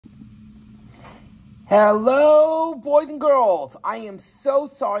Hello, boys and girls. I am so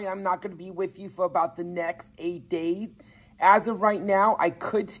sorry I'm not going to be with you for about the next 8 days. As of right now, I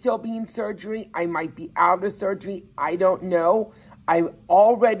could still be in surgery. I might be out of surgery. I don't know. I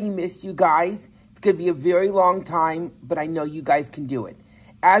already missed you guys. It's going to be a very long time, but I know you guys can do it.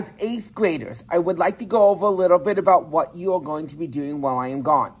 As 8th graders, I would like to go over a little bit about what you are going to be doing while I am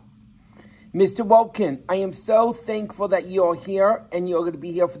gone. Mr. Wopkin, I am so thankful that you are here and you're going to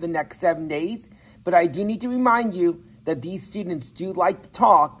be here for the next 7 days. But I do need to remind you that these students do like to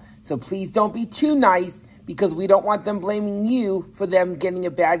talk, so please don't be too nice because we don't want them blaming you for them getting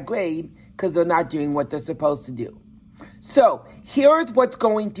a bad grade because they're not doing what they're supposed to do. So here is what's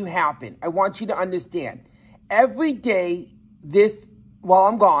going to happen. I want you to understand. Every day while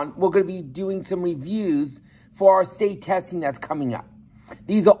I'm gone, we're going to be doing some reviews for our state testing that's coming up.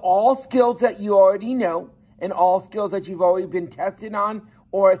 These are all skills that you already know and all skills that you've already been tested on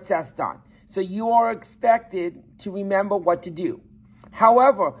or assessed on. So you are expected to remember what to do.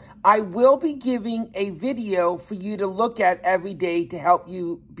 However, I will be giving a video for you to look at every day to help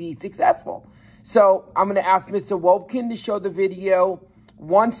you be successful. So I'm going to ask Mr. Wopkin to show the video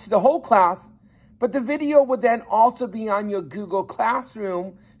once to the whole class, but the video will then also be on your Google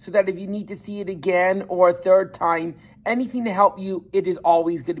Classroom so that if you need to see it again or a third time, anything to help you, it is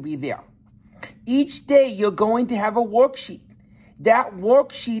always going to be there. Each day you're going to have a worksheet. That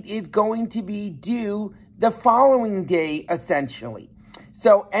worksheet is going to be due the following day, essentially.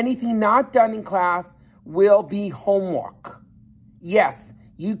 So anything not done in class will be homework. Yes,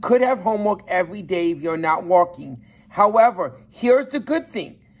 you could have homework every day if you're not working. However, here's the good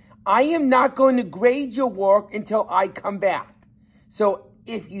thing. I am not going to grade your work until I come back. So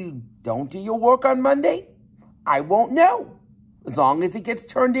if you don't do your work on Monday, I won't know. As long as it gets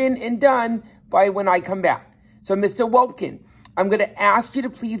turned in and done by when I come back. So Mr. Wopkin, I'm going to ask you to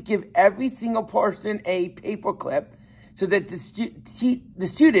please give every single person a paper clip so that the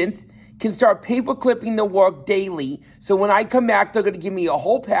students can start paper clipping the work daily. So when I come back, they're going to give me a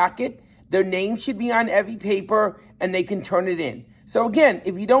whole packet. Their name should be on every paper and they can turn it in. So again,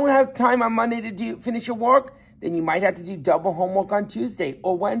 if you don't have time on Monday to finish your work, then you might have to do double homework on Tuesday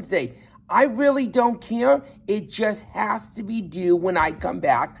or Wednesday. I really don't care. It just has to be due when I come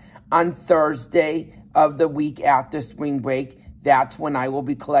back on Thursday of the week after spring break. That's when I will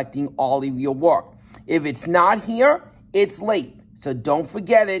be collecting all of your work. If it's not here, it's late. So don't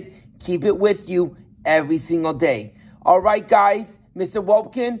forget it. Keep it with you every single day. All right, guys. Mr.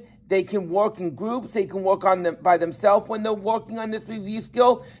 Wopkin, they can work in groups. They can work on them by themselves when they're working on this review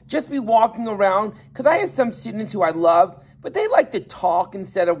skill. Just be walking around. Because I have some students who I love, but they like to talk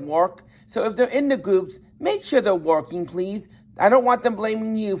instead of work. So if they're in the groups, make sure they're working, please. I don't want them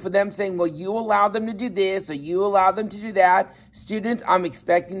blaming you for them saying, well, you allow them to do this or you allow them to do that. Students, I'm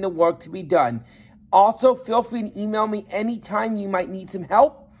expecting the work to be done. Also, feel free to email me anytime you might need some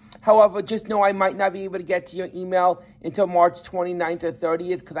help. However, just know I might not be able to get to your email until March 29th or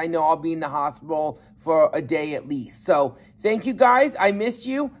 30th because I know I'll be in the hospital for a day at least. So thank you, guys. I missed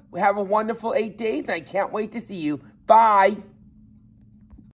you. Have a wonderful 8 days, and I can't wait to see you. Bye.